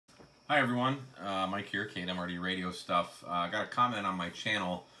Hi everyone, Mike here, KMRD Radio Stuff. I got a comment on my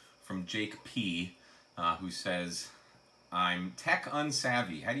channel from Jake P, who says, I'm tech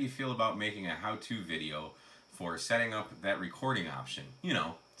unsavvy. How do you feel about making a how-to video for setting up that recording option? You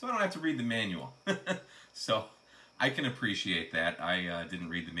know, so I don't have to read the manual. So I can appreciate that. I didn't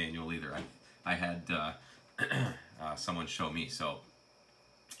read the manual either. I had someone show me. So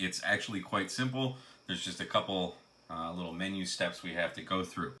it's actually quite simple. There's just a couple little menu steps we have to go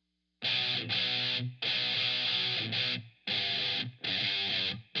through.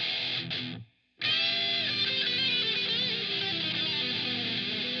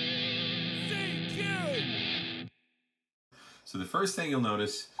 So the first thing you'll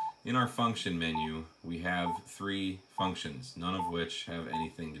notice in our function menu, we have 3 functions, none of which have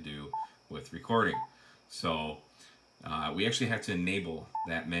anything to do with recording. So we actually have to enable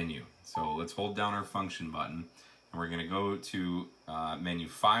that menu. So let's hold down our function button, and we're going to go to menu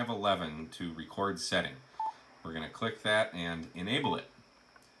 511 to record setting. We're going to click that and enable it.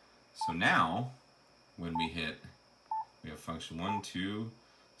 So now, when we have function 1, 2,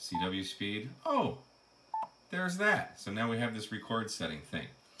 CW speed. Oh, there's that. So now we have this record setting thing.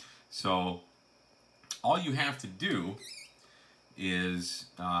 So all you have to do is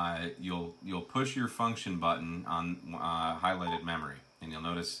you'll push your function button on highlighted memory, and you'll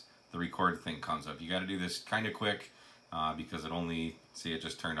notice the record thing comes up. You got to do this kind of quick because it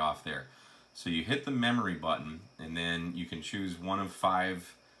just turned off there. So you hit the memory button, and then you can choose one of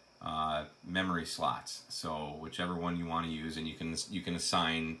 5 memory slots. So whichever one you want to use, and you can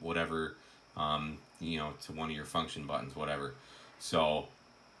assign whatever you know, to one of your function buttons, whatever. So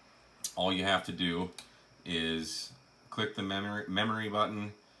all you have to do is click the memory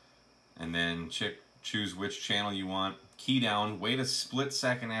button, and then choose which channel you want. Key down. Wait a split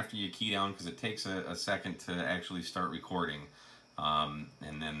second after you key down, because it takes a second to actually start recording. And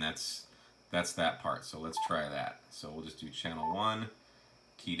then that's that part. So let's try that. So we'll just do channel 1,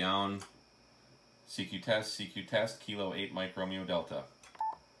 key down, CQ test, Kilo 8 Mike Romeo Delta.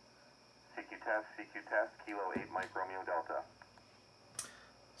 CQ test, Kilo 8 Mike Romeo Delta.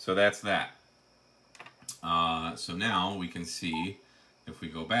 So that's that. So now we can see, if we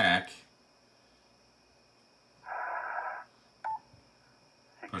go back,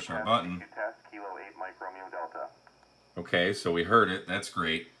 push our button. CQ test, Kilo 8 Mike Romeo Delta. Okay, so we heard it. That's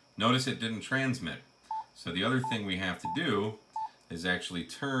great. Notice it didn't transmit. So the other thing we have to do is actually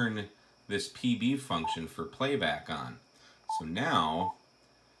turn this PB function for playback on. So now,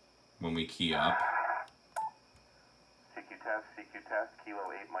 when we key up, CQ test,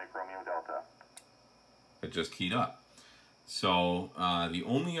 Kilo 8 Mike Romeo Delta. It just keyed up. So the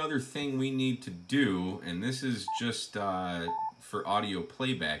only other thing we need to do, and this is just for audio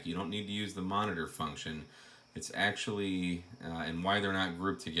playback, you don't need to use the monitor function. It's actually, and why they're not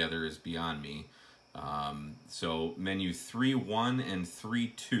grouped together is beyond me. So menu 3.1 and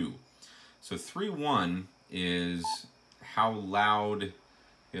 3.2. So 3.1 is how loud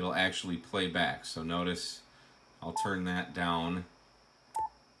it'll actually play back. So notice, I'll turn that down.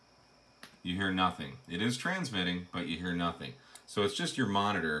 You hear nothing. It is transmitting, but you hear nothing. So it's just your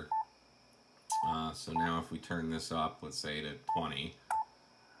monitor. So now if we turn this up, let's say to 20.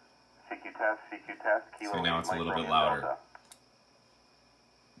 CQ test, Kilo 8 So now it's a little bit louder.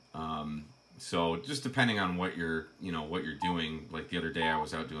 So just depending on what you're doing. Like the other day, I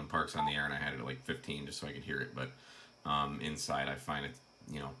was out doing Parks on the Air, and I had it at like 15 just so I could hear it. But inside, I find it,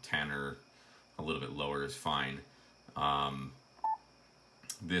 10 or a little bit lower is fine.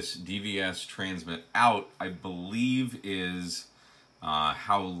 This DVS transmit out, I believe, is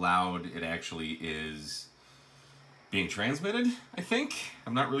how loud it actually is being transmitted, I think.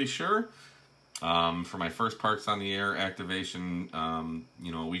 I'm not really sure. For my first Parks on the Air activation,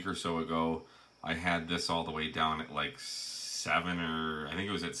 a week or so ago, I had this all the way down at like 7, or I think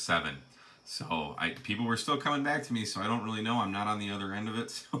it was at 7. So people were still coming back to me, so I don't really know. I'm not on the other end of it,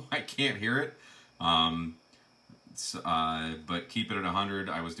 so I can't hear it. But keep it at 100.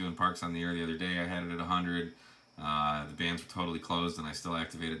 I was doing Parks on the Air the other day. I had it at 100. The bands were totally closed, and I still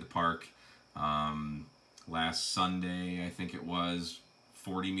activated the park. Last Sunday, I think it was,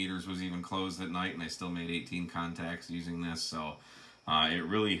 40 meters was even closed at night, and I still made 18 contacts using this. So it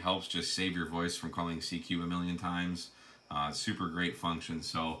really helps just save your voice from calling CQ a million times. Super great function.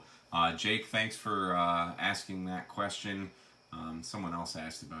 So Jake, thanks for asking that question. Someone else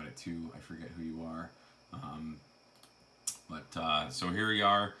asked about it too. I forget who you are. So here we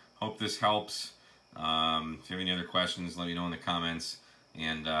are. Hope this helps. If you have any other questions, let me know in the comments.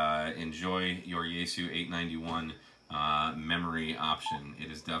 And enjoy your Yaesu 891 memory option. It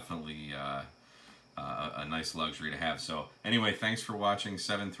is definitely a nice luxury to have. So anyway, thanks for watching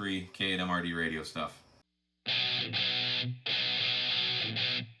 7.3 K at MRD radio stuff.